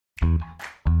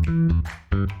You're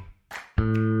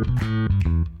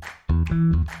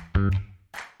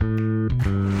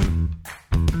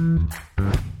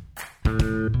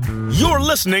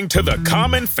listening to the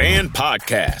Common Fan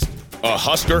Podcast, a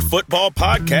Husker football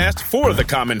podcast for the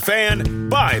Common Fan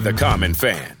by the Common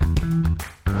Fan.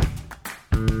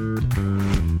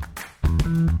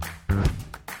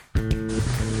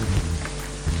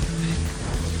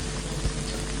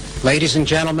 Ladies and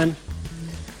gentlemen,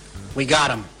 we got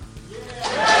him.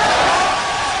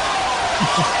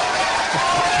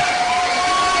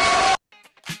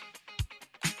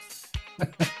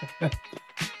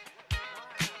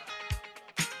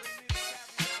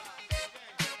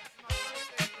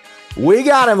 We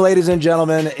got him, ladies and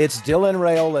gentlemen. It's Dylan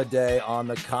Raiola Day on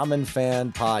the Common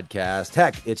Fan Podcast.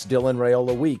 Heck, it's Dylan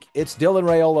Raiola week. It's Dylan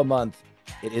Raiola month.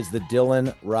 It is the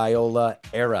Dylan Raiola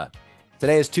era.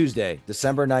 Today is Tuesday,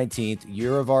 December 19th,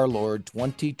 year of our Lord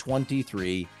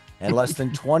 2023, and less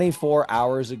than 24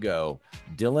 hours ago,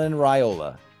 Dylan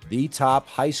Raiola, the top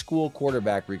high school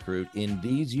quarterback recruit in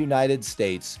these United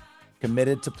States,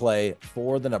 committed to play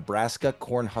for the Nebraska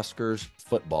Cornhuskers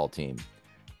football team.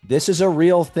 This is a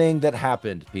real thing that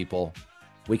happened, people.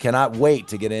 We cannot wait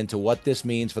to get into what this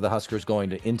means for the Huskers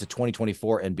going into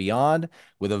 2024 and beyond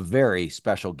with a very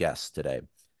special guest today.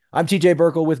 I'm TJ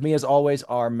Burkle. With me, as always,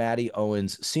 are Matty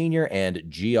Owens Sr. and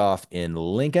Geoff in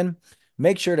Lincoln.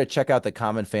 Make sure to check out the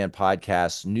Common Fan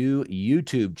Podcast's new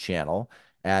YouTube channel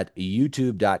at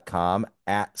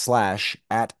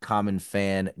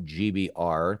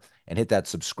youtube.com/@CommonFanGBR and hit that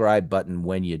subscribe button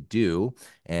when you do.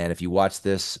 And if you watch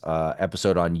this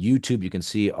episode on YouTube, you can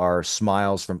see our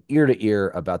smiles from ear to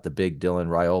ear about the big Dylan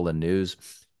Raiola news.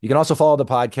 You can also follow the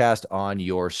podcast on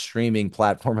your streaming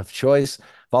platform of choice.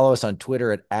 Follow us on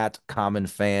Twitter at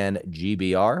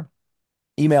CommonFanGBR.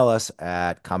 Email us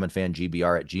at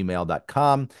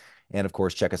commonfangBR@gmail.com. And of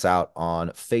course, check us out on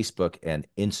Facebook and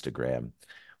Instagram.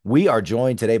 We are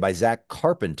joined today by Zack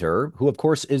Carpenter, who of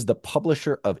course is the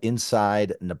publisher of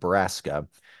Inside Nebraska,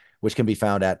 which can be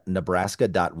found at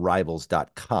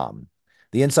nebraska.rivals.com.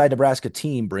 The Inside Nebraska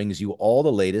team brings you all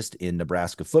the latest in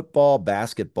Nebraska football,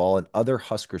 basketball, and other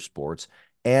Husker sports,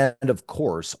 and of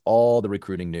course, all the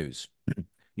recruiting news.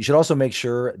 You should also make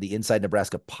sure the Inside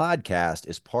Nebraska podcast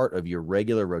is part of your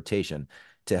regular rotation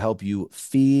to help you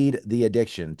feed the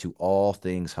addiction to all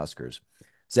things Huskers.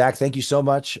 Zack, thank you so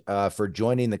much for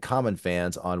joining the Common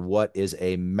Fans on what is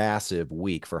a massive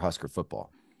week for Husker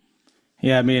football.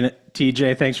 Yeah, I mean,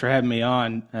 TJ, thanks for having me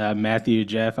on. Matthew,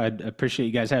 Jeff, I appreciate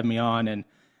you guys having me on. And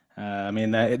I mean,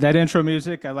 that intro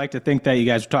music, I like to think that you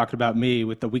guys are talking about me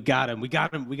with the "we got him on."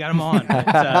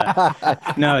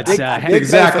 No, it's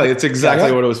exactly. It's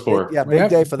exactly what it was for. Big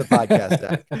day for the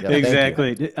podcast.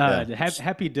 Exactly.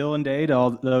 Happy Dylan Day to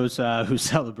all those who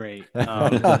celebrate.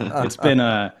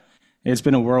 It's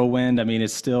been a whirlwind. I mean,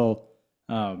 it's still.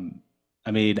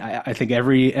 I think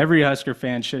every Husker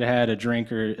fan should have had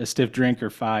a stiff drink or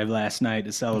five last night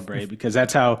to celebrate because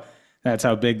that's how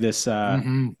big this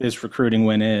this recruiting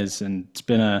win is, and it's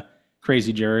been a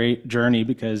crazy journey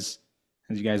because,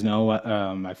 as you guys know,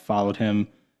 I followed him.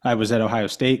 I was at Ohio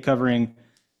State covering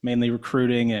mainly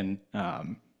recruiting, and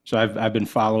so I've been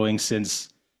following since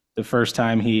the first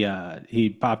time he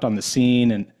popped on the scene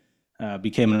and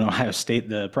became an Ohio State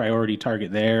the priority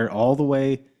target there, all the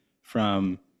way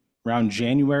from around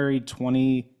January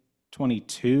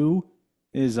 2022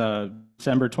 is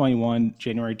December 21,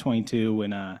 January 22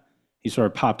 when he sort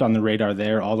of popped on the radar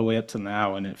there all the way up to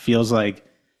now, and it feels like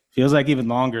even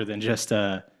longer than just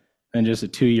a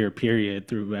 2-year period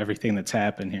through everything that's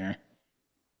happened here.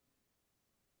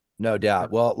 No doubt.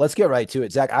 Well, let's get right to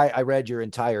it. Zack, I read your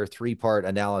entire 3-part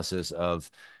analysis of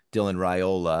Dylan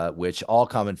Raiola, which all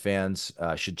Common Fans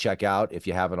should check out if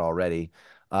you haven't already.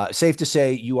 Safe to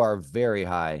say you are very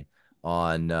high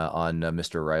on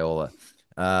Mr. Raiola.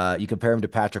 You compare him to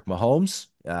Patrick Mahomes.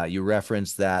 You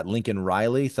referenced that Lincoln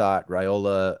Riley thought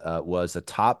Raiola was the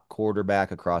top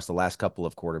quarterback across the last couple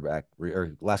of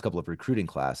recruiting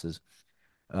classes.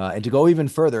 And to go even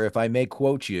further, if I may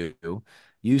quote you,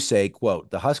 you say, quote,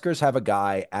 "The Huskers have a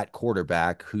guy at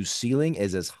quarterback whose ceiling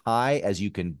is as high as you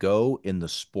can go in the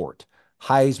sport.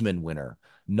 Heisman winner,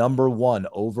 #1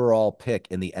 overall pick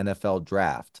in the NFL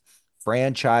draft,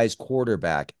 franchise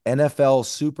quarterback, NFL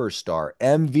superstar,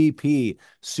 MVP,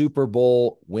 Super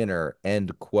Bowl winner,"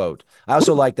 end quote. I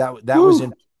also like that.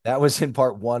 That was in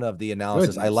part 1 of the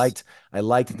analysis. Goodness. I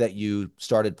liked that you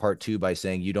started part 2 by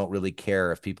saying you don't really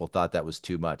care if people thought that was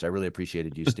too much. I really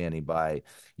appreciated you standing by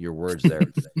your words there.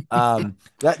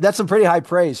 That's some pretty high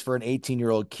praise for an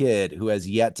 18-year-old kid who has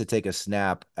yet to take a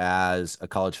snap as a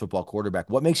college football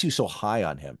quarterback. What makes you so high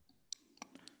on him?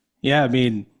 Yeah, I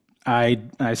mean, I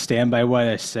stand by what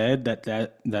I said,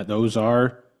 that those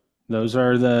are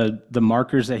the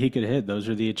markers that he could hit. Those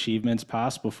are the achievements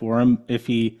possible for him if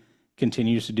he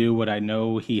continues to do what I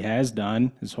know he has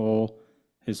done his whole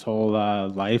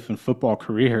life and football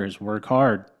career, is work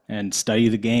hard and study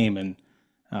the game and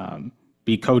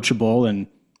be coachable and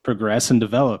progress and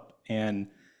develop. And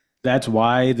that's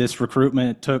why this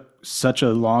recruitment took such a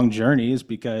long journey, is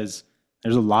because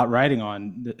there's a lot riding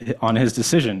on his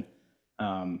decision.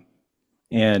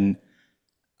 And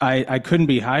I couldn't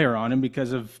be higher on him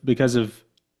because of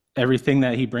everything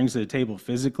that he brings to the table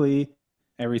physically,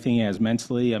 everything he has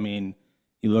mentally. I mean,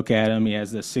 you look at him, he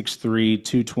has the 6'3",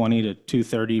 220 to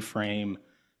 230 frame,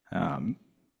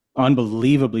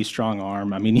 unbelievably strong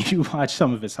arm. I mean, you watch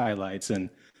some of his highlights and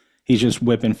he's just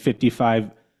whipping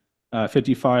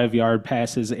 55-yard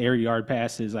passes, air yard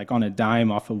passes, like on a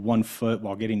dime off of 1 foot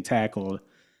while getting tackled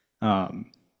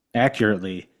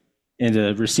accurately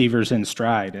into receivers in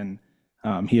stride. And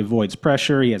he avoids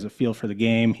pressure. He has a feel for the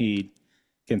game. He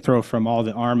can throw from all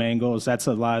the arm angles. That's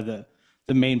a lot of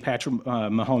the main Patrick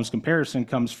Mahomes comparison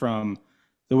comes from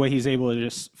the way he's able to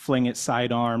just fling it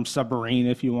sidearm, submarine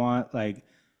if you want, like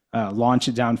launch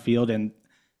it downfield, and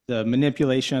the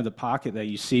manipulation of the pocket that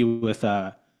you see with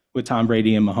Tom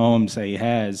Brady and Mahomes that he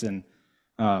has. And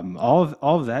all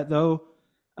of that, though,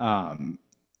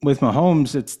 with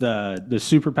Mahomes, it's the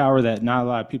superpower that not a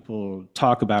lot of people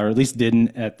talk about, or at least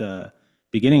didn't at the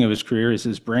beginning of his career, is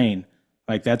his brain.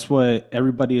 Like, that's what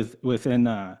everybody within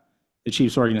the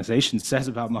Chiefs organization says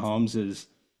about Mahomes, is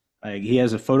like he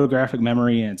has a photographic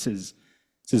memory, and it's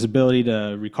his ability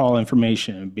to recall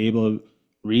information and be able to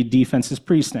read defenses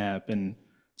pre-snap and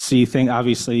see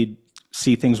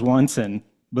things once and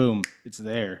boom, it's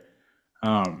there.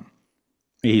 And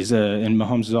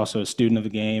Mahomes is also a student of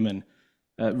the game, and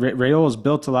Raiola is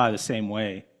built a lot of the same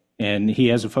way, and he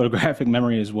has a photographic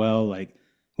memory as well. Like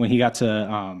when he got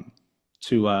to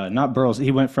not Burleson,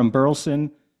 he went from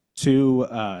Burleson to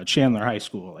Chandler High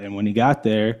School, and when he got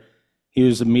there, he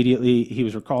was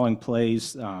recalling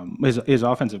plays. His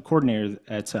offensive coordinator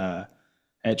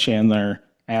at Chandler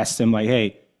asked him, like,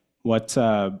 "Hey, what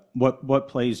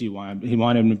plays do you want?" He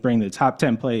wanted him to bring the top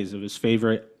 10 plays of his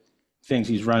favorite things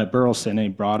he's run at Burleson, and he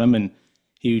brought them, and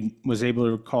he was able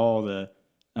to recall the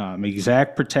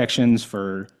exact protections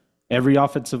for every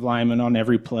offensive lineman on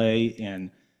every play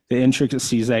and the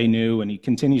intricacies that he knew, and he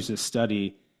continues to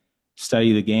study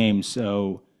the game.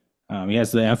 So he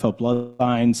has the NFL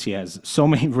bloodlines. He has so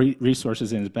many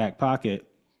resources in his back pocket,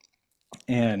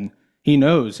 and he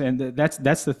knows. And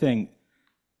that's the thing.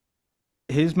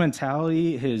 His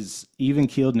mentality, his even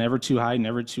keeled, never too high,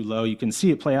 never too low. You can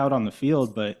see it play out on the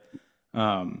field, but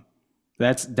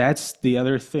that's the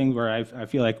other thing where I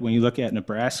feel like when you look at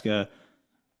Nebraska,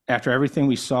 after everything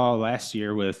we saw last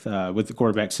year with the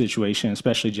quarterback situation,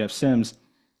 especially Jeff Sims,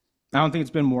 I don't think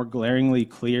it's been more glaringly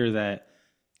clear that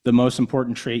the most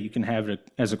important trait you can have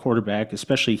as a quarterback,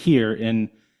 especially here in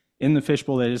the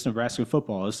fishbowl that is Nebraska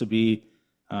football, is to be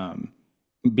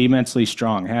mentally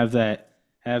strong, have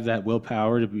that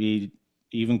willpower to be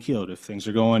even keeled. If things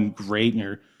are going great and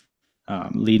you're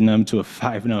leading them to a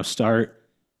 5-0 start,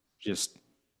 just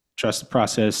trust the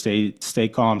process, stay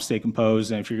calm, stay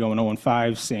composed. And if you're going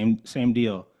 0-5, same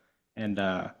deal. And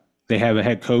they have a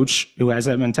head coach who has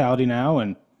that mentality now,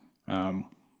 and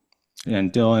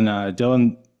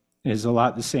Dylan is a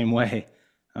lot the same way,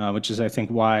 which is, I think,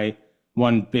 why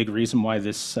one big reason why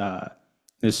this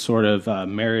sort of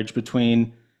marriage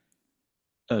between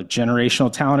a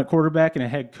generational talent at quarterback and a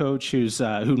head coach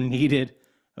who needed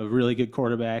a really good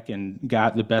quarterback and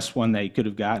got the best one that he could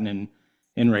have gotten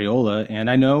in Raiola. And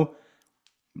I know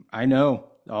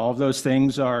all of those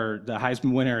things are the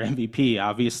Heisman winner, MVP.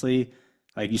 Obviously,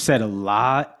 like you said, a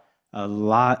lot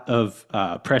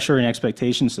of pressure and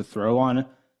expectations to throw on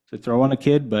a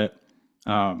kid, but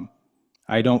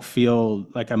I don't feel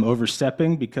like I'm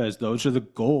overstepping, because those are the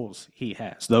goals he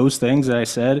has. Those things that I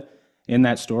said in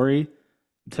that story,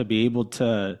 to be able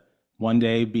to one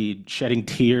day be shedding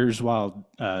tears while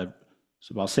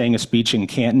saying a speech in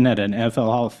Canton at an NFL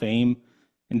Hall of Fame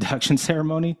induction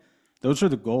ceremony, those are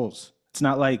the goals. It's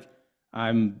not like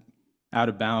I'm out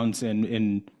of bounds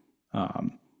in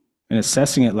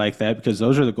assessing it like that, because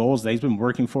those are the goals that he's been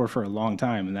working for a long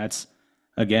time. And that's,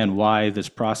 again, why this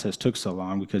process took so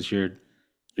long, because you're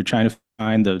trying to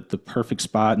find the perfect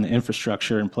spot and the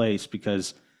infrastructure in place,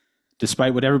 because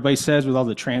despite what everybody says with all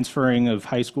the transferring of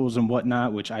high schools and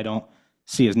whatnot, which I don't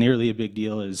see as nearly a big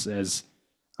deal as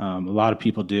a lot of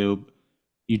people do,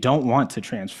 you don't want to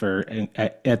transfer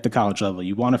at the college level.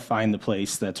 You want to find the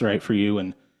place that's right for you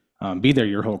and be there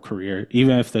your whole career,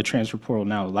 even if the transfer portal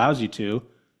now allows you to,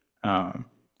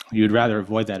 you would rather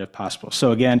avoid that if possible.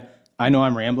 So again, I know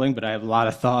I'm rambling, but I have a lot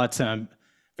of thoughts, and I'm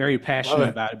very passionate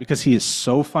about it because he is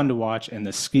so fun to watch, and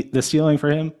the ceiling for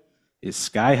him is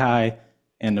sky high,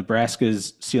 and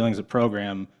Nebraska's ceiling as a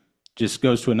program just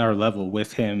goes to another level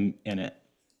with him in it.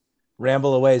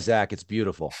 Ramble away, Zach. It's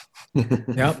beautiful.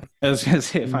 Yep. I was going to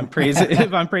say, if I'm praising,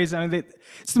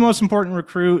 it's the most important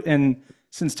recruit, and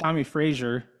since Tommy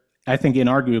Frazier, I think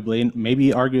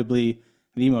maybe arguably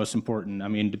the most important. I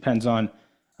mean, depends on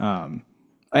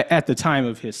at the time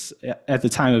of his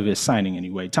signing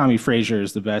anyway. Tommy Frazier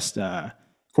is the best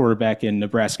quarterback in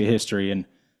Nebraska history, and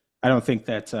I don't think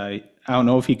that I don't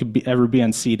know if he could ever be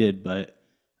unseated, but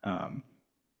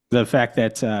the fact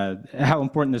that how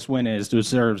important this win is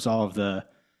deserves all of a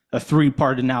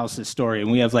 3-part analysis story,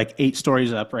 and we have like 8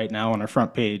 stories up right now on our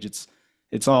front page.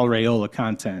 It's all Raiola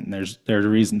content, and there's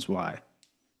reasons why.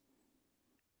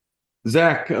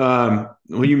 Zach, well,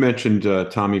 you mentioned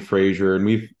Tommy Frazier, and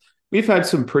we've had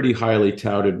some pretty highly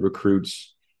touted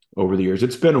recruits over the years.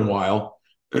 It's been a while,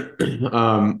 but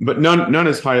none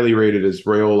as highly rated as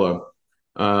Raiola.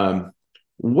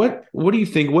 What do you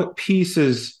think? What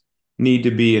pieces need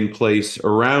to be in place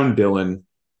around Dylan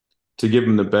to give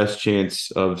him the best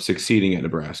chance of succeeding at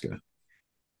Nebraska?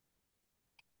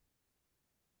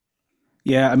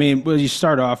 Yeah, I mean, well, you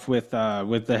start off with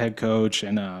the head coach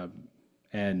and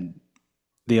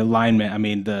the alignment. I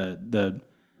mean, the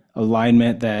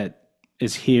alignment that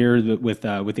is here with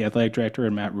the athletic director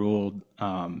and Matt Rule,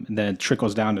 and then it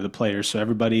trickles down to the players. So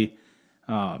everybody's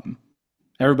a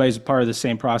part of the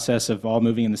same process of all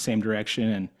moving in the same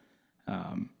direction.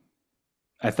 And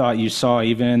I thought you saw,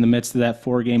 even in the midst of that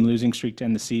 4-game losing streak to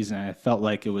end the season, I felt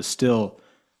like it was still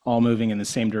all moving in the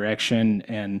same direction.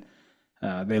 And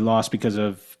they lost because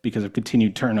of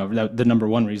continued turnover. The number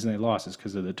one reason they lost is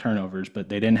because of the turnovers, but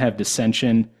they didn't have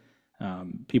dissension.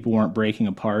 People weren't breaking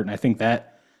apart, and I think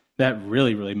that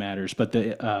really, really matters. But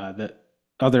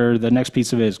the next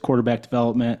piece of it is quarterback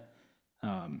development.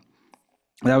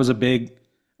 That was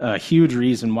a huge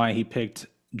reason why he picked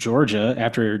Georgia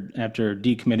after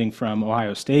decommitting from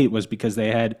Ohio State, was because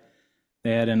they had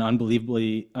an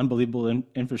unbelievable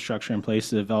infrastructure in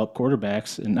place to develop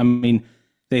quarterbacks. And I mean,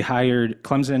 they hired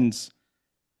Clemson's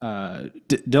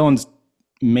Dylan's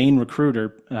main recruiter,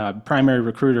 primary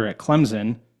recruiter at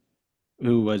Clemson,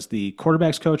 who was the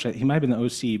quarterbacks coach. He might have been the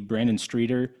OC, Brandon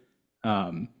Streeter,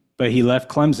 but he left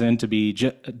Clemson to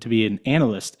be an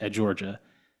analyst at Georgia.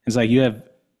 It's like you have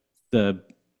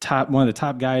one of the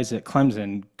top guys at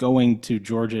Clemson going to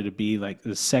Georgia to be like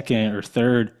the second or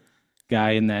third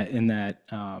guy in that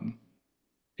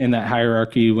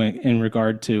hierarchy in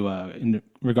regard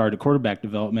to quarterback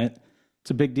development.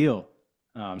 It's a big deal.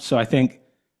 So I think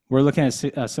we're looking at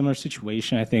a similar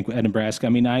situation, I think, at Nebraska. I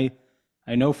mean, I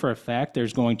know for a fact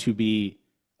there's going to be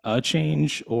a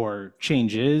change or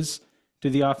changes to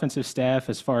the offensive staff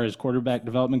as far as quarterback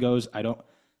development goes.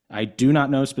 I do not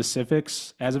know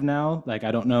specifics as of now. Like,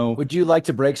 I don't know. Would you like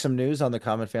to break some news on the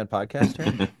Common Fan podcast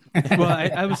here? Well,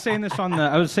 I was saying this on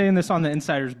the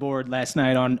Insiders board last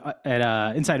night at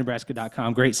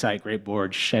InsideNebraska.com. Great site, great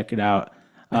board. Check it out.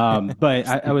 But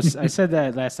I said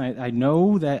that last night. I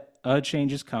know that a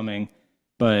change is coming,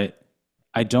 but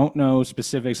I don't know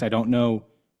specifics. I don't know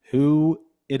who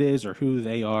it is or who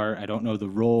they are. I don't know the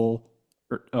role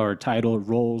or title,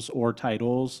 roles or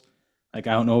titles. Like,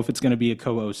 I don't know if it's going to be a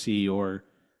co-OC or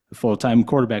a full-time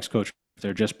quarterbacks coach. If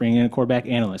they're just bringing in a quarterback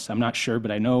analyst, I'm not sure,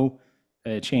 but I know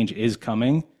that a change is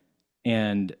coming.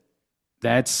 And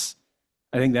I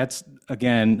think that's,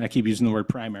 again, I keep using the word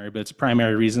primary, but it's a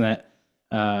primary reason that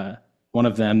one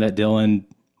of them, that Dylan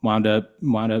wound up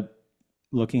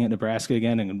looking at Nebraska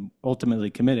again and ultimately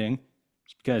committing,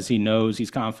 because he knows,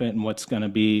 he's confident in what's going to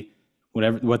be,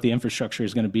 what the infrastructure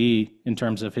is going to be in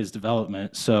terms of his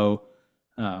development. So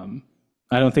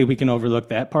I don't think we can overlook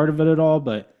that part of it at all,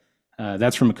 but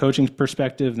that's from a coaching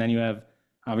perspective. And then you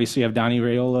obviously have Donnie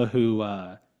Raiola, who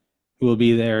will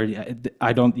be there.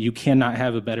 You cannot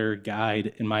have a better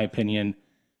guide, in my opinion,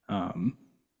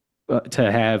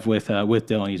 to have with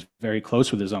Dylan. He's very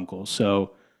close with his uncle.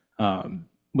 So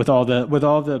with all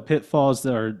the pitfalls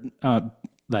that are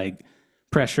like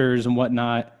pressures and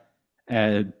whatnot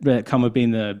that come with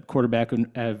being the quarterback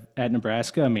at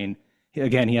Nebraska, I mean,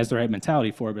 again, he has the right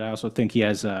mentality for it, but I also think he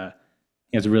has a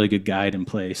really good guide in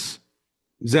place.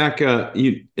 Zach,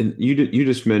 you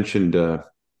just mentioned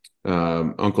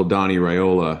Uncle Donnie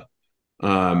Raiola,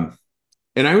 and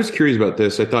I was curious about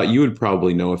this. I thought you would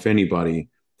probably know, if anybody.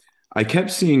 I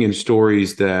kept seeing in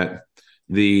stories that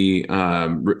the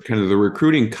kind of the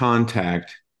recruiting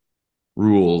contact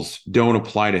rules don't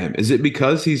apply to him? Is it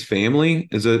because he's family?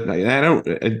 Is it, I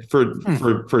don't,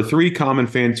 for three Common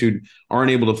fans who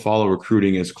aren't able to follow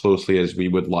recruiting as closely as we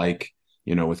would like,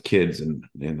 with kids and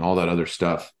all that other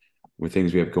stuff, with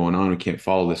things we have going on, we can't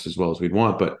follow this as well as we'd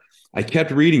want. But I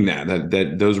kept reading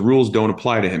that those rules don't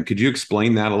apply to him. Could you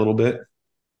explain that a little bit?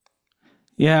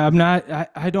 Yeah,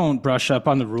 I don't brush up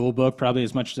on the rule book probably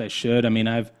as much as I should. I mean,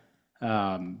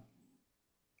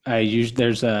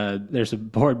 there's a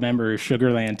board member,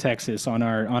 Sugarland, Texas, on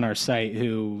our site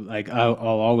who, like, I'll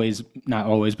always, not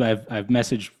always, but I've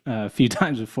messaged a few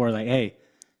times before, like, hey,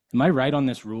 am I right on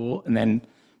this rule? And then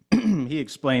he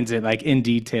explains it like in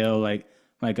detail, like,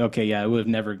 okay, yeah, I would have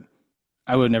never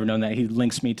known that. He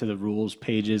links me to the rules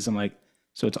pages. I'm like,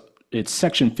 so it's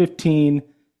section 15,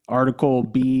 article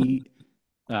B,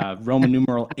 Roman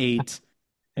numeral 8.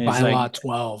 And bylaw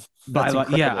 12.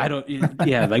 Bylaw,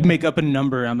 yeah, like make up a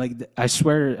number. I'm like, I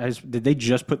swear, did they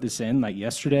just put this in like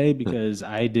yesterday? Because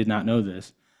I did not know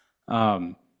this.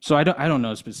 So I don't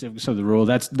know specifics of the rule.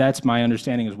 That's my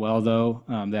understanding as well, though,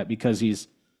 that because he's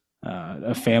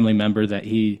a family member, that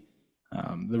the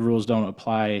rules don't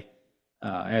apply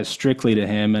as strictly to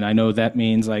him. And I know that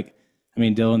means, like,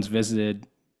 Dylan's visited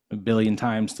a billion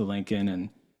times to Lincoln, and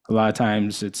a lot of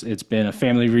times it's been a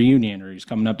family reunion, or he's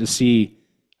coming up to see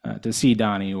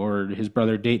Donnie, or his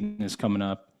brother Dayton is coming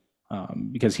up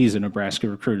because he's a Nebraska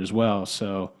recruit as well.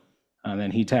 So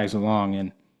then he tags along,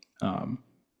 and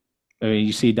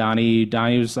you see Donnie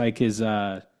was like his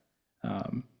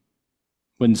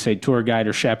wouldn't say tour guide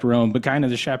or chaperone, but kind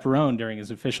of the chaperone during his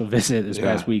official visit this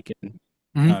past weekend.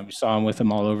 You saw him with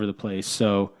him all over the place.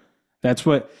 So that's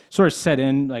what sort of set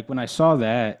in. Like when I saw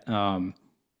that,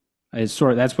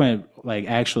 that's when it like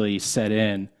actually set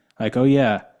in. Like, oh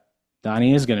yeah,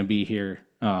 Donnie is going to be here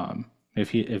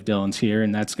if Dylan's here,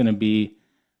 and that's going to be.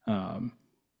 Donnie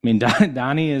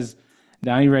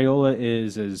Raiola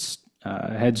is as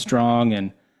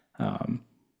headstrong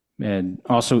and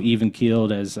also even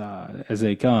keeled as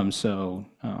they come. So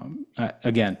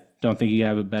again, don't think you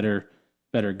have a better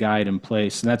guide in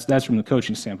place, and that's from the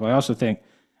coaching standpoint. I also think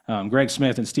Greg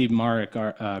Smith and Steve Marek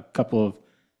are a couple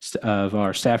of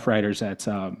our staff writers at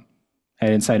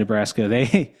Inside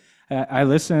Nebraska. I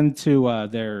listened to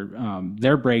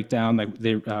their breakdown. Like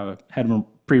they had them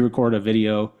pre-record a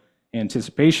video in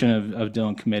anticipation of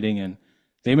Dylan committing, and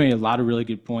they made a lot of really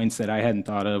good points that I hadn't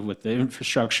thought of with the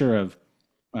infrastructure of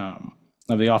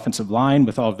the offensive line,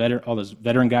 with all those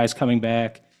veteran guys coming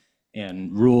back,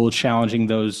 and Rule challenging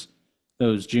those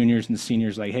juniors and the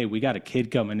seniors, like, hey, we got a kid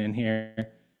coming in here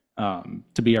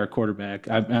to be our quarterback.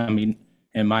 I mean,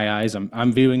 in my eyes,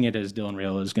 I'm viewing it as Dylan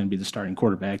Raiola is going to be the starting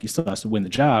quarterback. He still has to win the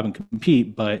job and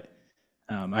compete, but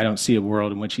I don't see a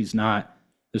world in which he's not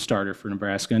the starter for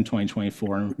Nebraska in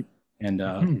 2024, and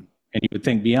you would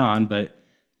think beyond. But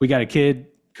we got a kid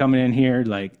coming in here.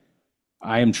 Like,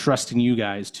 I am trusting you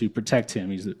guys to protect him.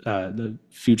 He's the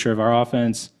future of our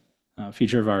offense,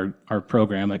 future of our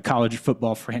program, like college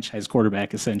football franchise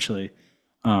quarterback, essentially.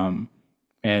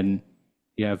 And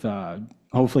you have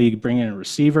hopefully you can bring in a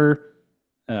receiver,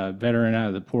 veteran out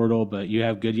of the portal, but you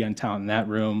have good young talent in that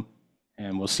room,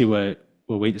 and we'll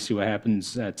wait to see what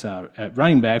happens at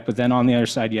running back. But then on the other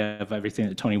side, you have everything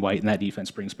that Tony White and that defense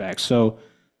brings back. So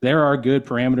there are good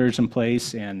parameters in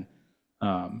place, and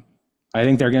I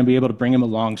think they're going to be able to bring him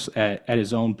along at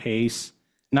his own pace,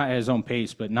 not at his own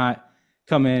pace, but not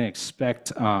come in and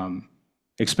expect him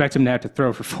to have to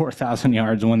throw for 4,000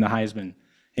 yards and win the Heisman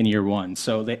in year one.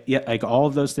 So like all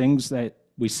of those things that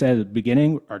we said at the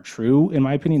beginning are true, in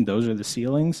my opinion. Those are the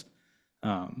ceilings,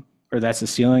 or that's the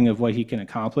ceiling of what he can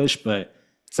accomplish. But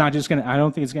it's not just I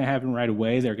don't think it's going to happen right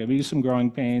away. There are going to be some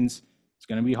growing pains. It's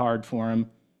going to be hard for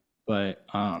him, but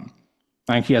I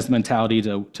think he has the mentality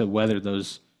to weather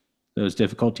those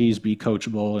difficulties, be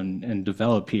coachable, and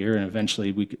develop here, and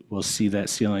eventually we'll see that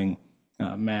ceiling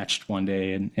matched one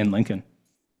day in Lincoln.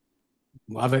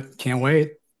 Love it. Can't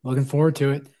wait. Looking forward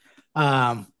to it.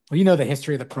 Well, you know the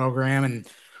history of the program, and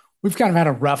we've kind of had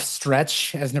a rough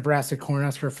stretch as Nebraska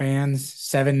Cornhusker fans,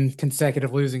 7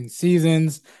 consecutive losing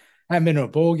seasons. I haven't been to a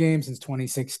bowl game since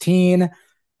 2016.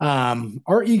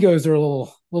 Our egos are a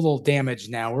little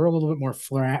damaged now. We're a little bit more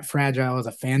fragile as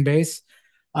a fan base.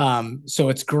 So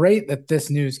it's great that this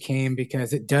news came,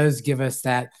 because it does give us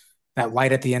that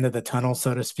light at the end of the tunnel,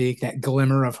 so to speak, that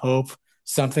glimmer of hope,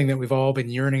 something that we've all been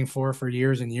yearning for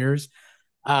years and years.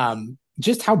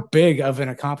 Just how big of an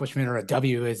accomplishment or a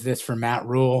W is this for Matt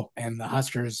Rule and the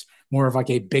Huskers? More of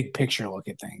like a big picture look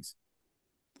at things.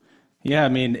 Yeah, I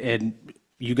mean, and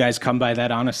you guys come by that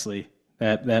honestly,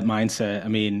 that mindset. I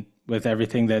mean, with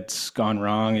everything that's gone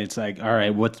wrong, it's like, all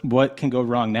right, what can go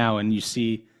wrong now? And you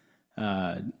see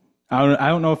uh, I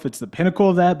don't know if it's the pinnacle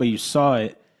of that, but you saw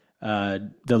it.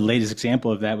 The latest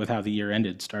example of that with how the year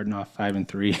ended, starting off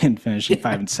 5-3 and finishing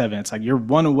 5-7. It's like you're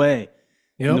one away,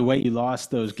 and the Yep. way you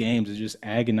lost those games is just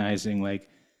agonizing. Like,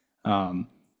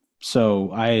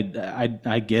 so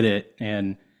I get it,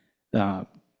 and uh,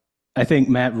 I think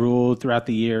Matt Rule throughout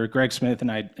the year, Greg Smith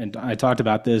and I talked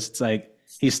about this. It's like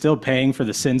he's still paying for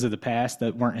the sins of the past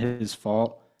that weren't his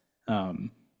fault.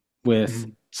 With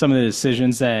Mhm. some of the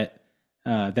decisions that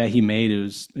he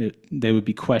made, they would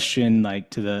be questioned like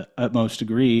to the utmost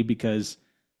degree because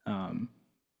um,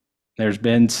 there's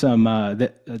been some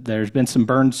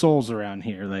burned souls around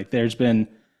here. Like there's been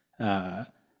uh,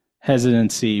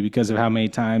 hesitancy because of how many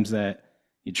times that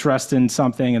you trust in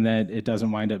something and that it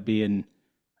doesn't wind up being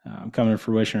coming to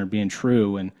fruition or being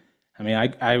true. And I mean,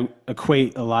 I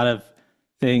equate a lot of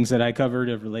things that I covered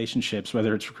of relationships,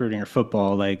 whether it's recruiting or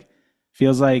football. Like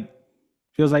feels like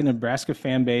feels like Nebraska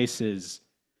fan base is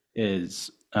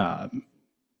um,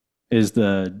 is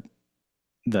the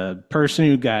person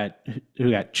who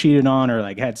got cheated on or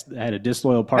like had a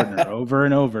disloyal partner over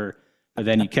and over, but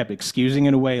then you kept excusing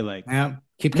it away. Like Yeah.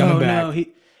 Keep coming no, back.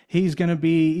 he's gonna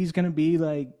be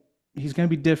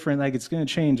different. Like it's gonna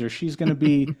change, or But I she's gonna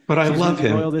love be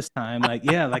loyal him. this time. Like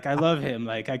yeah, like I love him.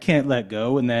 Like I can't let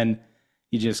go. And then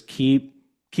you just keep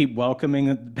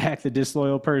welcoming back the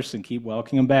disloyal person, keep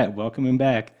welcoming him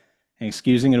back, and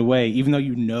excusing it away, even though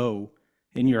you know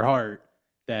in your heart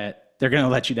that they're gonna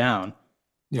let you down,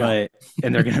 Yeah. but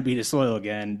and they're gonna be disloyal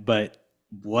again. But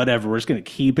whatever, we're just gonna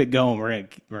keep it going. We're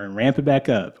gonna ramp it back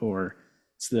up, or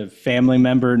it's the family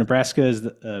member. Nebraska is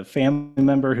a family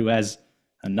member who has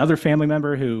another family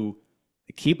member who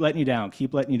keep letting you down,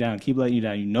 keep letting you down, keep letting you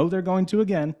down. You know they're going to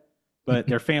again, but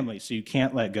they're family, so you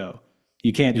can't let go.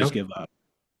 You can't just Yep. give up.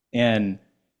 And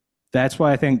that's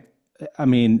why I think, I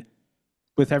mean,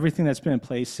 with everything that's been in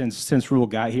place since Rule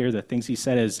got here, the things he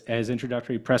said as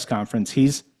introductory press conference,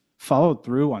 he's followed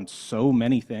through on so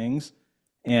many things.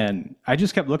 And I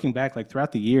just kept looking back, like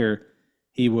throughout the year,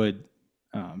 he would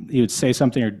he would say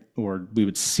something, or we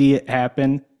would see it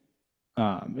happen,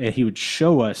 and he would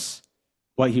show us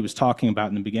what he was talking about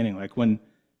in the beginning. Like when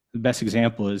the best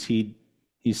example is he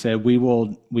said we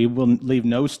will leave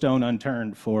no stone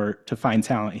unturned to find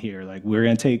talent here. Like we're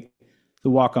going to take the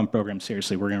walk-on program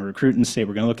seriously. We're going to recruit in state.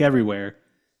 We're going to look everywhere.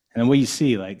 And then what you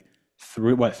see, like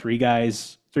three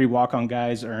walk-on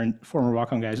guys former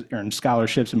walk-on guys earn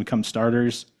scholarships and become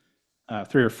starters,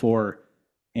 three or four,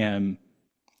 and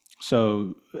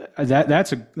so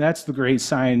that's the great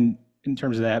sign in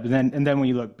terms of that. But then when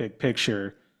you look big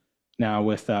picture now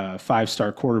with a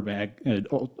five-star quarterback,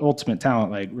 ultimate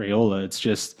talent like Raiola, it's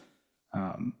just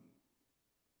um,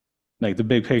 like the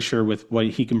big picture with what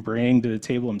he can bring to the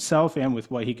table himself and with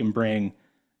what he can bring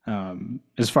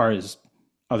as far as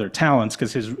other talents,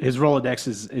 because his Rolodex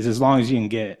is as long as you can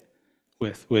get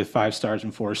with 5 stars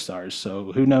and 4 stars.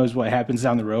 So who knows what happens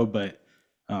down the road, but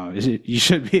you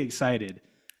should be excited,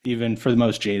 even for the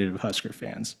most jaded of Husker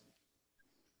fans.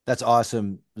 That's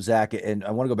awesome, Zach. And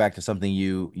I want to go back to something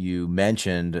you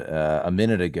mentioned a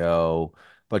minute ago,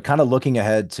 but kind of looking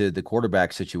ahead to the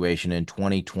quarterback situation in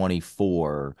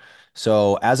 2024.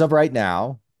 So as of right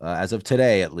now, as of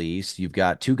today at least, you've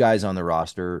got two guys on the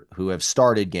roster who have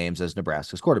started games as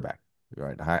Nebraska's quarterback,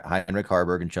 right? Heinrich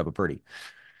Haarberg and Chubba Purdy.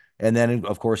 And then,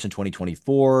 of course, in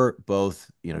 2024,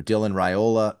 both, Dylan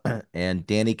Raiola and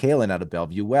Danny Kalen out of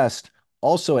Bellevue West,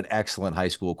 also an excellent high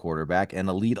school quarterback, an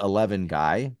Elite 11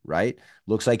 guy, right?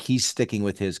 Looks like he's sticking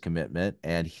with his commitment,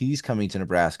 and he's coming to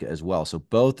Nebraska as well. So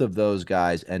both of those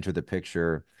guys enter the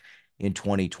picture in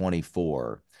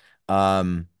 2024.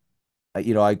 I'm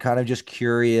kind of just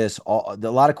curious, a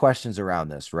lot of questions around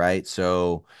this, right?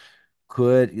 So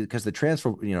because the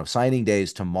transfer, signing day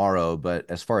is tomorrow, but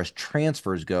as far as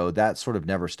transfers go, that sort of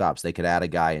never stops. They could add a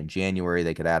guy in January,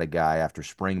 they could add a guy after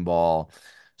spring ball.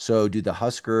 So do the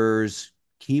Huskers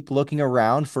keep looking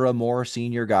around for a more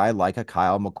senior guy like a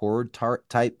Kyle McCord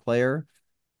type player?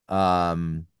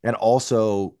 And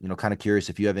also, kind of curious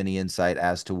if you have any insight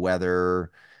as to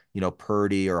whether,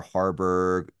 Purdy or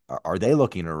Harburg, are they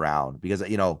looking around? Because,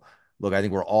 look, I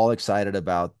think we're all excited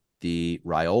about the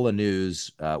Raiola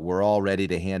news. We're all ready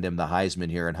to hand him the Heisman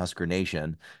here in Husker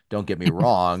Nation. Don't get me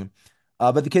wrong.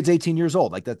 But the kid's 18 years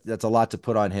old. Like that's a lot to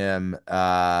put on him.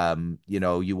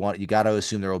 You got to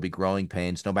assume there will be growing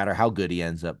pains, no matter how good he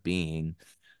ends up being.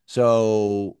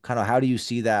 So, kind of, how do you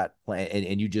see that play?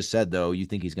 And you just said, though, you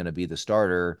think he's going to be the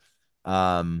starter.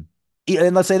 And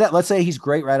let's say he's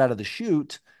great right out of the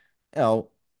chute. You know,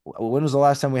 when was the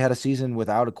last time we had a season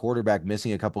without a quarterback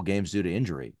missing a couple games due to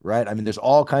injury, right? I mean, there's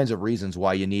all kinds of reasons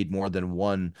why you need more than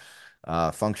one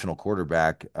functional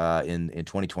quarterback in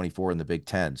 2024 in the Big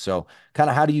Ten. So kind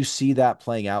of how do you see that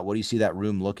playing out? What do you see that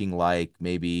room looking like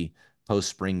maybe post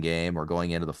spring game or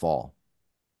going into the fall?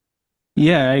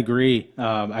 Yeah, I agree.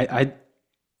 I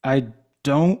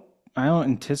don't I don't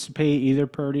anticipate either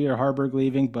Purdy or Harburg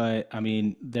leaving, but I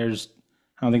mean, I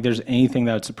don't think there's anything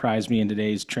that would surprise me in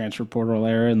today's transfer portal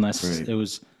era unless Right. it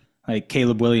was like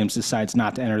Caleb Williams decides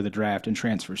not to enter the draft and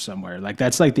transfer somewhere. Like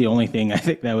that's like the only thing I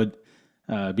think that would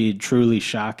be truly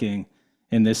shocking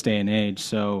in this day and age.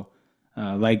 So,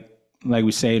 like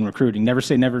we say in recruiting, never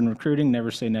say never in recruiting,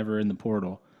 never say never in the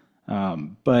portal.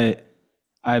 But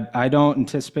I don't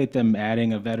anticipate them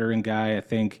adding a veteran guy.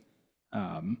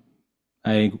 Um, I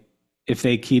think if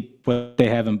they keep what they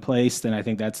have in place, then I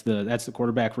think that's the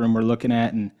quarterback room we're looking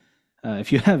at. And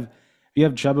if you have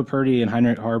Chuba Purdy and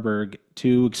Heinrich Harburg,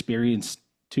 two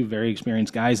very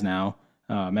experienced guys now,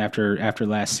 after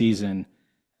last season.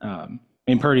 I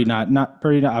mean Purdy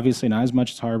obviously not as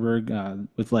much as Harburg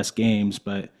with less games,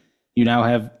 but you now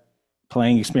have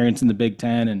playing experience in the Big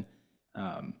Ten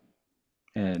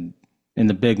and in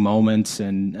the big moments.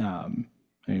 And I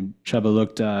mean, Chuba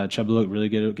looked really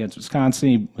good against Wisconsin.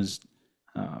 He was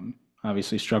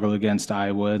obviously struggled against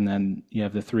Iowa, and then you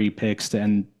have the 3 picks to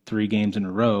end 3 games in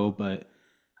a row. But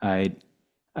I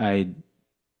I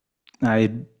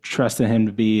I trusted him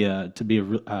to be a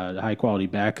high quality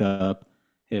backup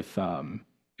if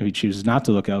he chooses not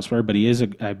to look elsewhere. But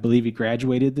I believe he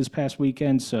graduated this past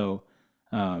weekend, so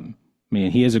I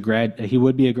mean he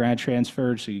would be a grad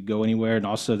transfer, so you could go anywhere. And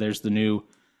also there's the new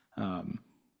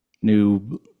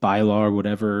bylaw or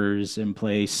whatever is in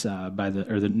place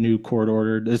the new court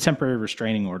order, the temporary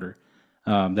restraining order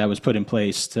that was put in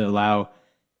place to allow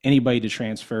anybody to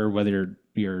transfer, whether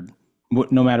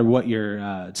no matter what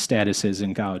your status is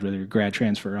in college, whether you're grad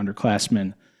transfer or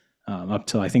underclassmen, up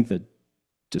till I think the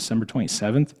December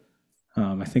 27th,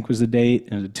 I think was the date.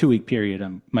 In a 2-week period.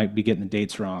 I might be getting the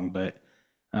dates wrong, but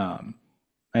I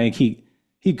think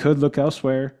he could look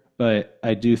elsewhere. But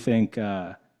I do think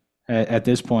at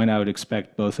this point I would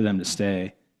expect both of them to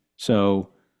stay. So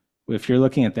if you're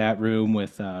looking at that room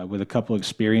with a couple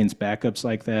experienced backups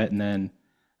like that, and then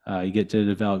you get to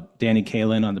develop Danny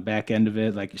Kaelin on the back end of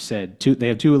it, like you said, they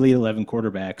have 2 Elite 11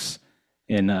 quarterbacks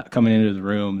coming into the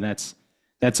room. That's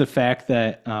a fact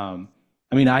that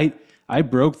I mean I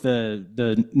broke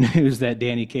the news that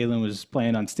Danny Kaelin was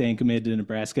planning on staying committed to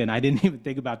Nebraska, and I didn't even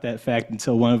think about that fact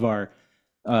until one of our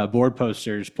board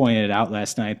posters pointed it out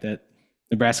last night that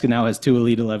Nebraska now has 2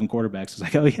 Elite 11 quarterbacks. I was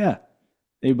like, oh yeah,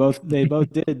 they both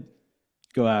did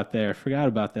go out there. Forgot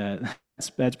about that.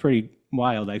 That's pretty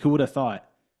wild. Like, who would have thought?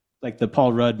 Like the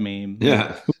Paul Rudd meme.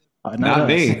 Yeah. Not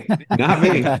me. Not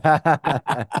me.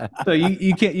 So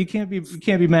you can't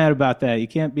be mad about that. You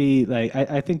can't be like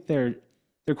I think their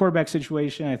quarterback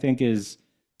situation I think is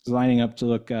lining up to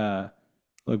look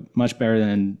much better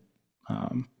than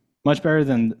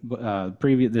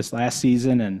previous this last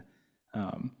season. And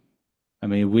I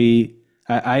mean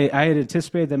I had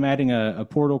anticipated them adding a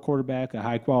portal quarterback, a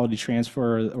high quality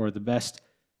transfer, or the best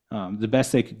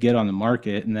they could get on the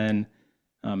market, and then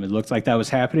it looked like that was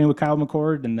happening with Kyle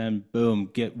McCord, and then boom,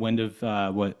 get wind of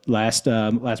last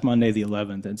Monday the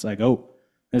 11th. It's like, oh,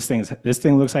 this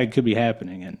thing looks like it could be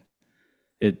happening, and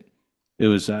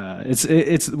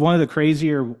it's one of the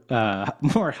crazier,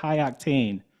 more high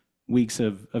octane weeks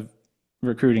of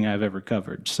recruiting I've ever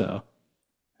covered. So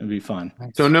it'd be fun.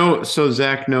 So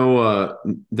Zach,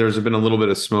 there's been a little bit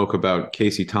of smoke about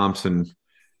Casey Thompson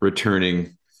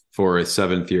returning for a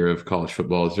 7th year of college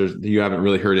football. You haven't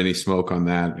really heard any smoke on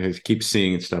that. I keep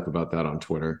seeing stuff about that on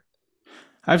Twitter.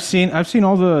 I've seen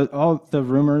all the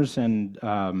rumors and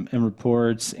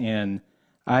reports, and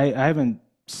I haven't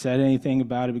said anything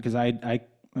about it because I've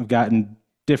gotten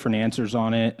different answers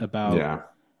on it about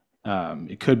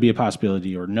it could be a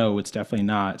possibility or no, it's definitely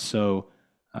not. So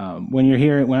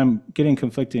when I'm getting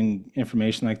conflicting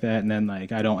information like that, and then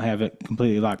like I don't have it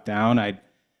completely locked down, I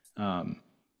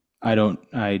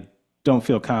don't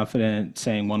feel confident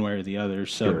saying one way or the other.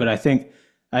 So, sure. But I think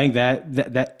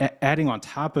that adding on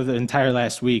top of the entire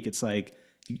last week, it's like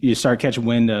you start catching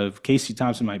wind of Casey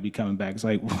Thompson might be coming back. It's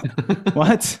like,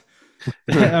 what?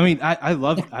 I mean, I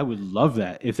would love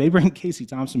that if they bring Casey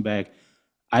Thompson back.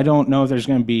 I don't know if there's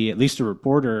going to be at least a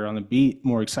reporter on the beat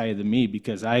more excited than me,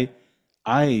 because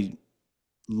I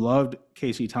loved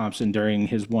Casey Thompson during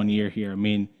his 1 year here. I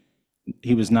mean,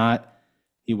 he wasn't a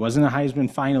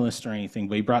Heisman finalist or anything,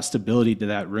 but he brought stability to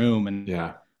that room. And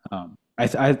I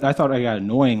thought I got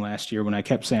annoying last year when I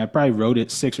kept saying, I probably wrote it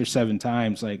 6 or 7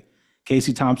 times, like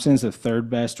Casey Thompson's the 3rd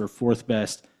best or 4th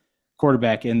best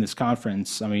quarterback in this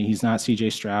conference. I mean, he's not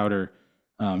CJ Stroud or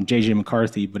JJ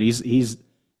McCarthy, but he's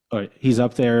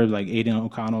up there. Like Aiden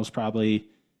O'Connell's probably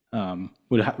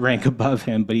would rank above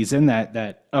him, but he's in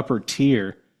that upper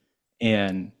tier.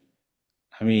 And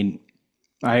I mean,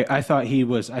 I thought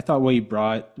what he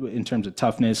brought in terms of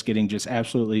toughness, getting just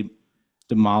absolutely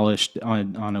demolished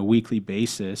on a weekly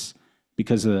basis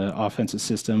because of the offensive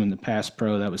system and the pass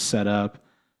pro that was set up,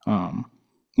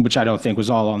 which I don't think was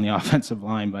all on the offensive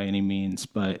line by any means,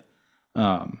 but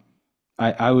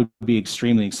I would be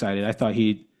extremely excited. I thought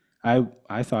he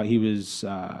was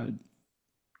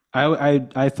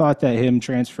I thought that him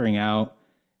transferring out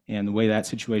and the way that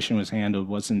situation was handled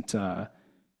wasn't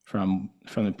from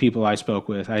the people I spoke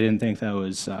with. I didn't think that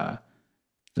was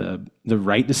the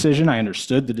right decision. I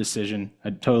understood the decision.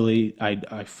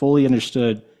 I fully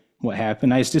understood what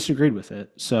happened. I just disagreed with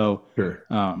it. So, sure.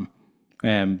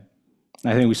 And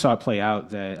I think we saw it play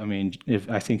out. That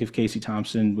if Casey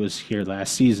Thompson was here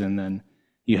last season, then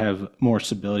you have more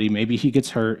stability. Maybe he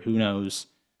gets hurt. Who knows?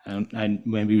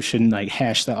 Maybe we shouldn't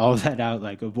hash all of that out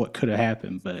of what could have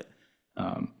happened. But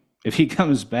if he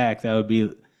comes back, that would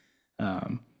be.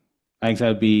 I think that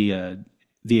would be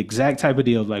the exact type of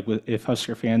deal. If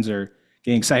Husker fans are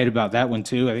getting excited about that one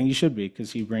too, I think you should be,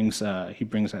 because he brings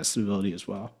that stability as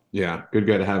well. Yeah, good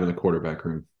guy to have in the quarterback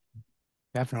room.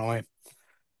 Definitely.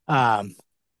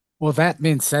 Well, that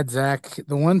being said, Zach,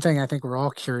 the one thing I think we're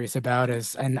all curious about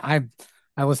is, and I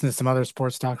listen to some other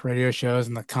sports talk radio shows,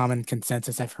 and the common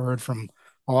consensus I've heard from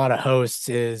a lot of hosts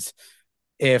is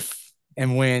if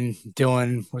and when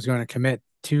Dylan was going to commit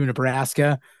to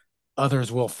Nebraska,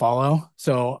 others will follow.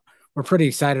 So we're pretty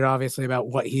excited, obviously, about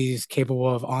what he's capable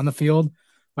of on the field.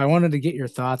 I wanted to get your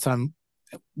thoughts on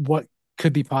what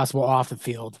could be possible off the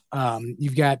field.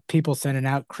 You've got people sending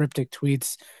out cryptic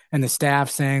tweets and the staff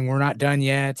saying we're not done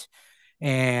yet.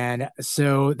 And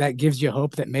so that gives you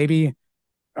hope that maybe,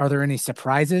 are there any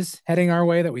surprises heading our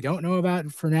way that we don't know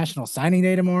about for National Signing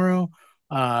Day tomorrow?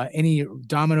 Any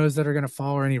dominoes that are going to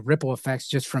fall, or any ripple effects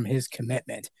just from his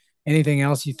commitment? Anything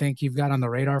else you think you've got on the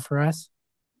radar for us?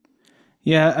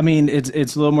 Yeah, I mean, it's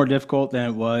a little more difficult than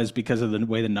it was because of the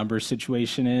way the numbers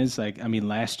situation is.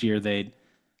 Last year they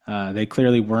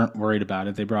clearly weren't worried about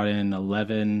it. They brought in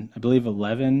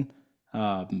 11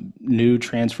 new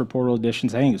transfer portal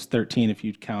additions. I think it's 13 if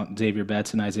you count Xavier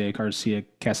Betts and Isaiah Garcia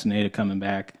Castaneda coming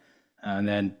back, and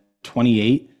then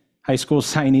 28 high school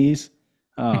signees.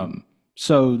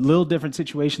 So a little different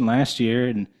situation last year,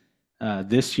 and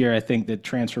this year I think the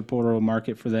transfer portal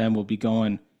market for them will be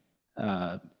going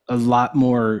a lot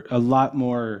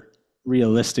more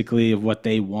realistically of what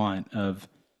they want, of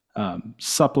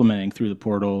supplementing through the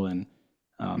portal. And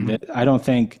I don't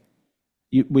think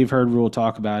we've heard Rule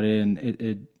talk about it,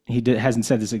 and hasn't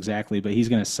said this exactly, but he's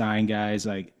going to sign guys.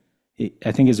 I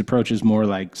think his approach is more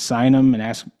like sign them and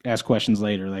ask questions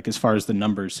later, as far as the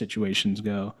numbers situations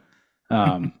go.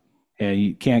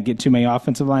 You can't get too many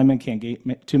offensive linemen, can't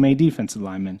get too many defensive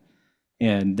linemen.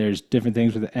 And there's different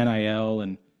things with the NIL,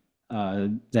 and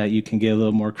that you can get a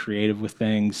little more creative with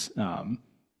things.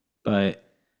 But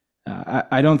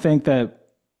I don't think that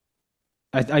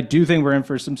 – I do think we're in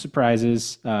for some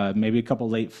surprises, maybe a couple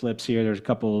late flips here. There's a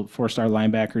couple four-star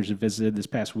linebackers who visited this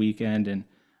past weekend, and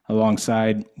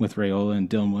alongside with Raiola and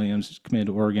Dylan Williams committed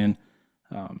to Oregon.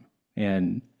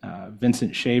 And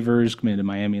Vincent Shavers committed to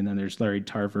Miami, and then there's Larry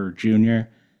Tarver Jr.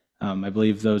 I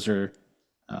believe those are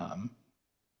or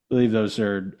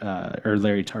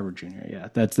Larry Tarver Jr. Yeah,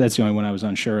 that's the only one I was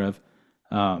unsure of.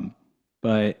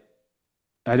 But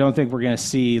I don't think we're going to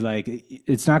see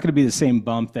it's not going to be the same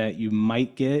bump that you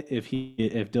might get if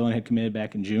Dylan had committed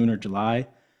back in June or July.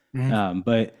 Mm-hmm.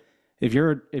 But if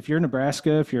you're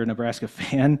Nebraska, if you're a Nebraska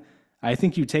fan, I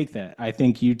think you take that. I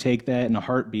think you take that in a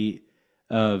heartbeat.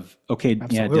 Of okay,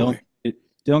 absolutely. Yeah,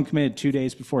 Dylan committed 2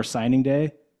 days before signing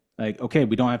day. Okay,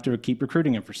 we don't have to keep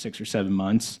recruiting him for 6 or 7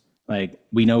 months.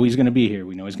 We know he's going to be here.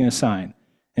 We know he's going to sign.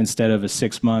 Instead of a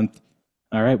 6 month.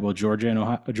 All right, well, Georgia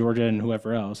and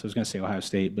whoever else. I was going to say Ohio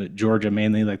State, but Georgia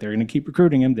mainly. They're going to keep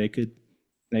recruiting him. They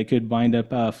could wind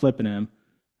up flipping him.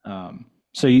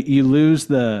 So you lose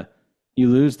that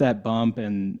bump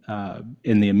in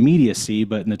the immediacy,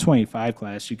 but in the 25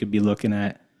 class, you could be looking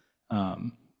at.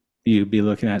 You'd be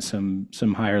looking at some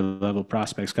higher level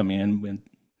prospects coming in when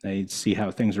they see how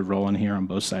things are rolling here on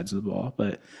both sides of the ball.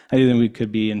 But I do think we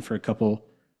could be in for a couple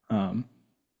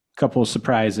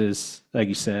surprises, like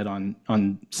you said,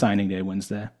 on signing day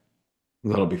Wednesday.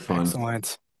 That'll be fun.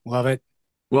 Excellent. Love it.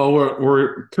 Well,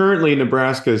 we're currently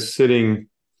Nebraska is sitting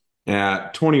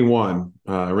at 21,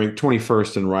 ranked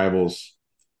 21st in Rivals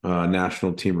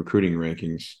national team recruiting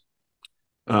rankings.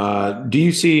 Do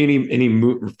you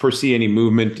see foresee any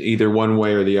movement either one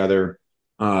way or the other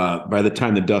by the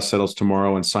time the dust settles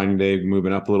tomorrow and signing day,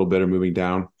 moving up a little bit or moving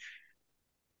down?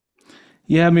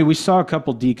 Yeah, I mean, we saw a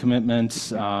couple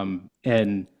decommitments,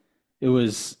 and it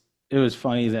was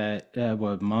funny that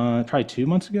probably 2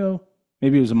 months ago,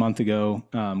 maybe it was a month ago.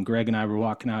 Greg and I were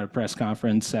walking out of a press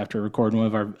conference after recording one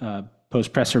of our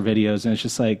post presser videos, and it's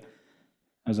just like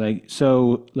I was like,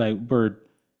 so like we're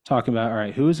talking about, all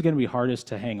right, who is it going to be hardest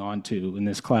to hang on to in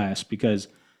this class? Because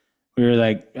we were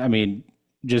like, I mean,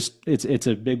 just it's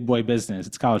a big boy business.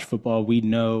 It's college football. We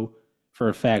know for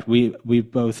a fact we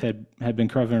both had been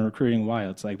covering recruiting a while.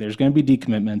 It's like there's going to be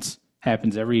decommitments.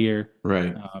 Happens every year,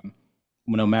 Right.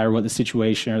 No matter what the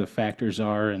situation or the factors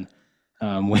are. And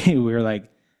we were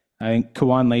like, I think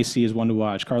Kawan Lacey is one to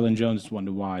watch. Carlin Jones is one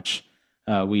to watch.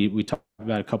 We talked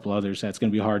about a couple others that's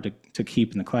going to be hard to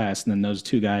keep in the class, and then those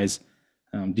two guys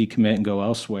decommit and go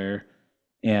elsewhere.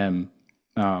 And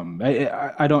I'm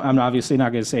obviously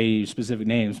not going to say specific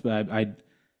names, but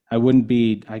I wouldn't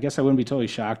be totally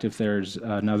shocked if there's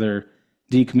another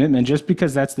decommitment, just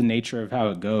because that's the nature of how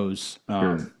it goes.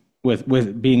 Sure.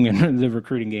 With being in the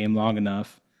recruiting game long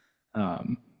enough,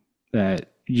 that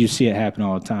you see it happen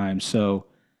all the time. So,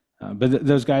 but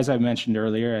those guys I mentioned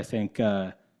earlier, I think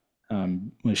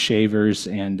with Shavers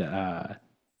and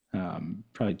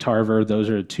probably Tarver, those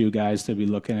are the two guys to be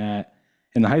looking at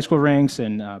in the high school ranks.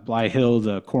 And Bly Hill,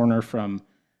 the corner from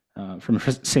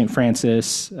St.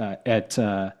 Francis out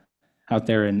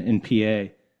there in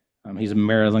PA. He's a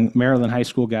Maryland high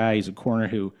school guy. He's a corner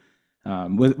who,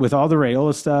 with all the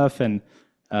Raiola stuff and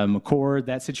McCord,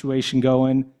 that situation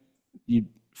going, you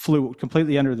flew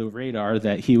completely under the radar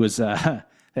that he was that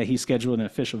he scheduled an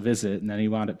official visit, and then he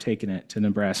wound up taking it to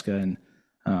Nebraska. And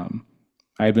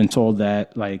I've been told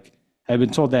that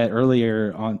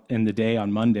earlier in the day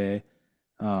on Monday,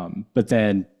 but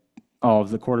then all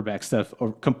of the quarterback stuff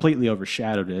completely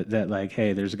overshadowed it. That like,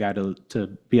 hey, there's a guy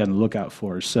to be on the lookout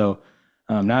for. So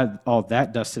now all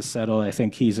that dust has settled. I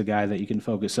think he's a guy that you can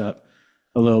focus up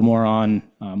a little more on,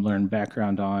 learn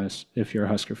background on, if you're a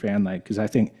Husker fan, like, because I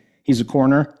think he's a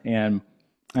corner, and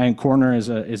I think corner is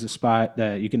a spot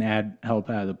that you can add help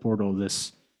out of the portal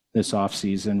this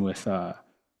offseason with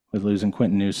losing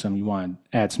Quentin Newsome. You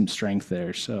want to add some strength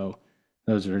there. So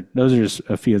those are just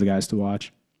a few of the guys to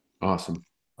watch. Awesome.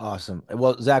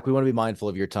 Well, Zach, we want to be mindful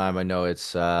of your time. I know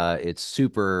it's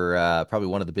super, probably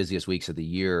one of the busiest weeks of the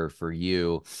year for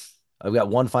you. I've got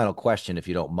one final question, if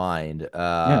you don't mind.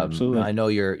 Yeah, absolutely. I know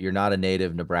you're not a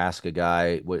native Nebraska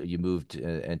guy. You moved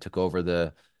and took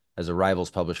over as a Rivals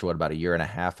publisher, about a year and a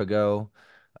half ago.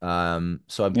 So I'm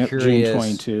curious, June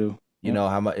 22. You know,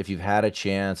 how much, if you've had a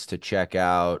chance to check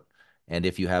out, and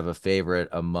if you have a favorite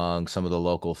among some of the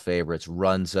local favorites,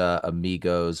 Runza,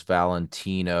 Amigos,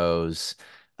 Valentino's,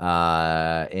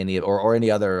 any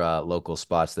other local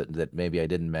spots that maybe I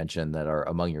didn't mention that are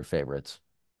among your favorites.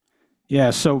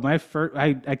 Yeah, so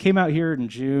I came out here in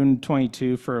June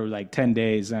 22 for like 10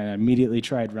 days, and I immediately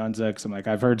tried Runza because I'm like,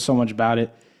 I've heard so much about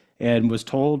it, and was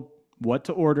told what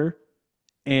to order,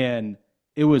 and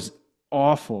it was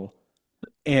awful.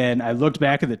 And I looked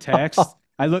back at the text.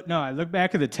 I looked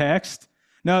back at the text.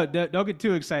 No, don't get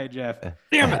too excited, Jeff.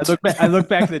 Damn it. I looked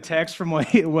back at the text from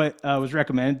what was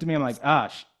recommended to me. I'm like,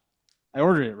 gosh, I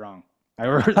ordered it wrong. I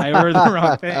ordered the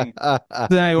wrong thing.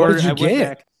 Then What did you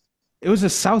get? Back. It was a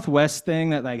Southwest thing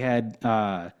that like had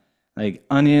like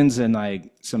onions and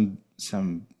like some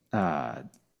I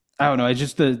don't know. It's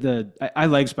just I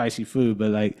like spicy food, but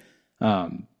like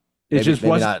it just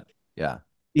wasn't.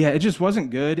 Yeah, it just wasn't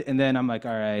good. And then I'm like,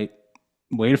 all right,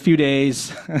 wait a few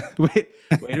days, wait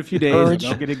a few days,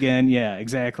 milk it again. Yeah,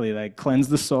 exactly. Like cleanse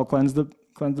the soul, cleanse the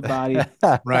body.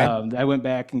 Right. I went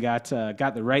back and got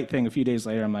the right thing a few days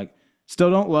later. I'm like,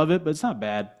 still don't love it, but it's not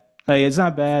bad. Like it's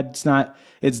not bad. It's not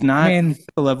the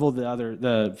level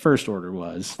the first order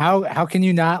was. How can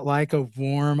you not like a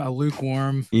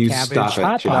lukewarm cabbage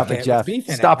hot pocket Jeff. with beef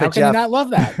in Stop it? it, How can Jeff. you not love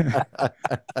that?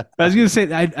 I was gonna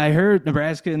say I heard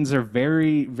Nebraskans are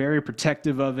very, very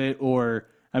protective of it, or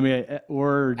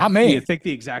you think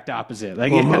the exact opposite.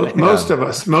 Like most of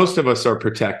us are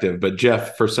protective, but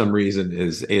Jeff, for some reason,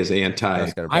 is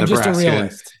anti. I'm just a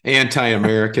realist,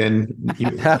 anti-American,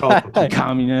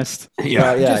 communist.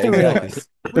 Yeah, just a realist.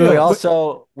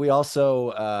 We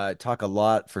also talk a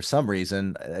lot, for some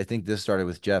reason. I think this started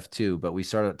with Jeff too, but we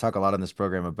started to talk a lot on this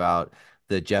program about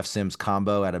the Jeff Sims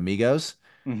combo at Amigos.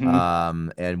 Mm-hmm.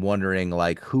 And wondering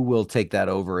like who will take that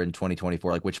over in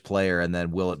 2024, like which player, and then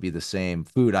will it be the same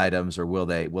food items, or will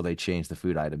they change the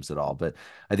food items at all? But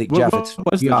I think Jeff,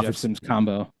 what was the Jeff Sims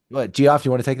combo? What, Geoff,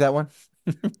 you want to take that one?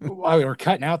 Well, we were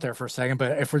cutting out there for a second,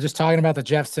 but if we're just talking about the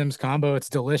Jeff Sims combo, it's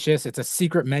delicious. It's a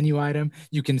secret menu item.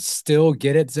 You can still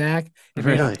get it, Zach. If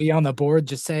you don't be on the board,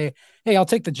 just say, "Hey, I'll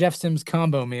take the Jeff Sims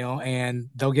combo meal," and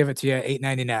they'll give it to you at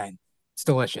 $8.99. It's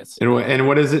delicious. And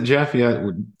what is it, Jeff? Yeah,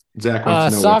 Zach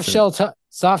wants to know.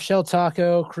 Soft shell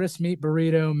taco, crisp meat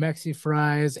burrito, Mexi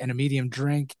fries, and a medium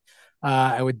drink.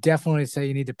 I would definitely say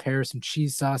you need to pair some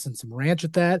cheese sauce and some ranch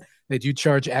with that. They do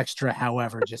charge extra,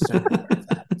 however, just so.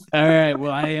 All right.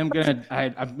 Well, I'm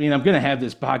gonna have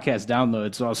this podcast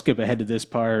download, so I'll skip ahead to this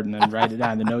part and then write it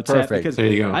down in the notes app. Because there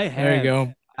you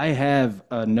go. I have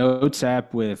a notes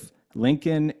app with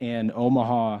Lincoln and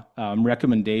Omaha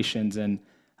recommendations, and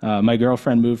my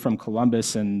girlfriend moved from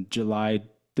Columbus in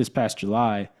this past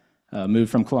July, moved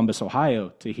from Columbus, Ohio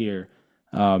to here,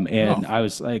 and I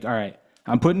was like, all right,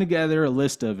 I'm putting together a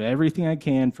list of everything I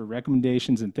can for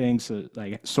recommendations and things,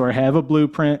 so I have a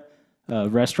blueprint.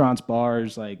 Restaurants,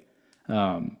 bars, like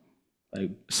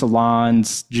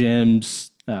salons,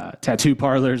 gyms, tattoo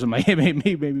parlors. I'm like, hey,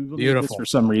 maybe we'll do this for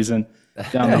some reason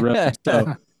down the road.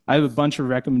 So I have a bunch of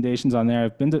recommendations on there.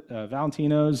 I've been to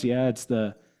Valentino's. Yeah, it's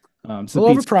the it's a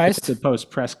little overpriced. The post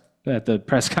press at the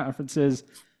press conferences.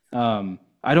 I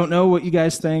don't know what you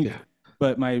guys think,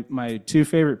 but my two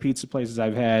favorite pizza places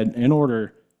I've had in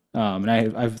order, and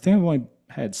I think I've only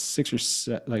had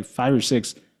 5 or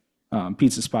 6.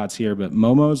 Pizza spots here, but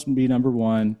Momo's would be number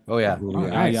 1. Oh yeah.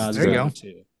 Nice. There you go.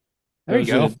 2. There you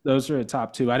go. Those are the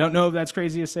top 2. I don't know if that's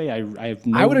crazy to say. I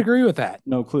would agree with that.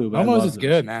 No clue. But Momo's is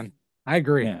good, man. I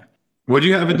agree. Yeah. What'd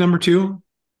you have at number 2?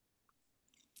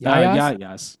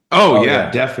 Yes. Oh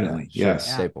yeah, definitely. Sure. Yes.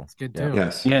 Yeah, Staple. it's good too.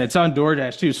 Yes. Yeah, it's on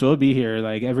DoorDash too, so it'll be here.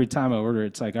 Like every time I order,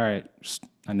 it's like, all right,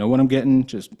 I know what I'm getting.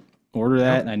 Just order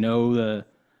that, and I know that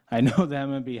I'm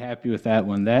gonna be happy with that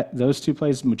one. Those 2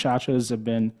 places, Muchachos, have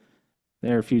been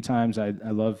there a few times. I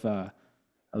love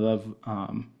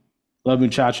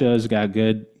Muchachos. Got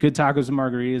good tacos and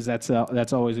margaritas.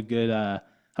 That's always a good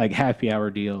happy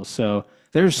hour deal. So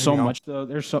there's so much though.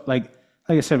 There's so like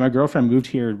I said, my girlfriend moved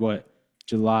here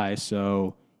July,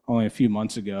 so only a few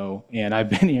months ago, and I've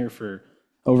been here for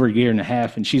over a year and a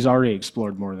half, and she's already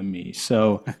explored more than me.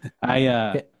 So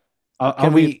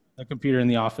I'll be a computer in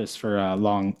the office for a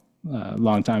long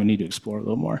time. I need to explore a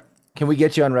little more. Can we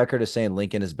get you on record as saying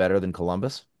Lincoln is better than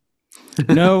Columbus?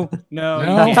 No.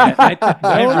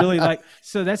 I really like.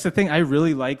 So that's the thing. I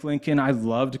really like Lincoln. I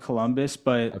loved Columbus,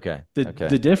 but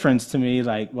the difference to me,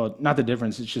 not the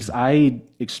difference. It's just I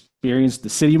experienced the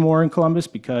city more in Columbus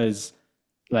because,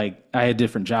 I had a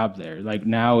different job there. Like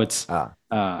now it's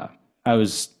the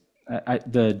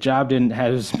job didn't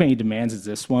have as many demands as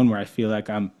this one, where I feel like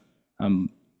I'm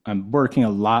working a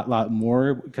lot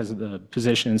more because of the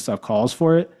position and stuff calls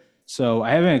for it. So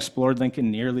I haven't explored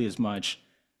Lincoln nearly as much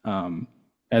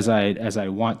as I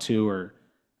want to, or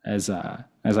as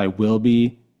I will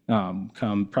be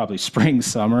come probably spring,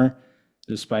 summer,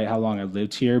 despite how long I've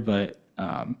lived here. But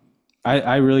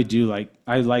I really do like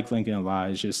Lincoln a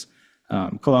lot. It's just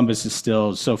Columbus is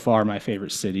still so far my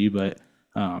favorite city, but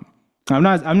I'm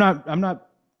not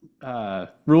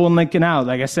ruling Lincoln out.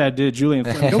 Like I said, I did Julian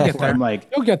Fleming. You'll get there.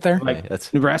 You'll get there.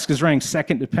 Nebraska's ranked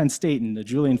 2nd to Penn State in the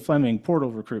Julian Fleming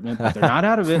portal recruitment, but they're not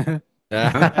out of it.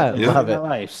 Love it.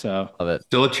 Love it.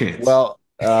 Still a chance. Well,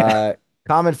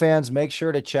 Common Fans, make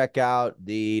sure to check out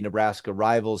the Nebraska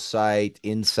Rivals site,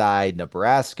 Inside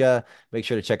Nebraska. Make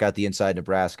sure to check out the Inside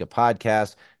Nebraska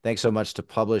podcast. Thanks so much to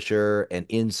publisher and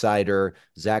insider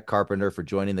Zack Carpenter for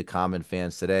joining the Common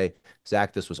Fans today.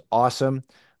 Zack, this was awesome.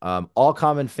 All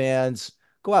Common Fans,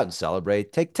 go out and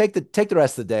celebrate. Take the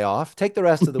rest of the day off. Take the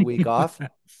rest of the week off.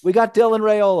 We got Dylan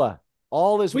Raiola.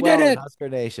 All is well in Husker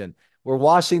Nation. We're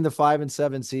washing the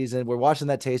 5-7 season. We're washing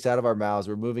that taste out of our mouths.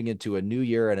 We're moving into a new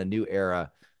year and a new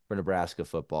era for Nebraska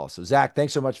football. So, Zack,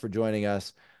 thanks so much for joining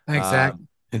us. Thanks, Zack.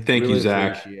 And thank you,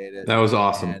 Zack. That was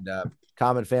awesome. And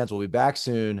Common Fans will be back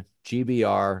soon.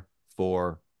 GBR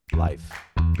for life.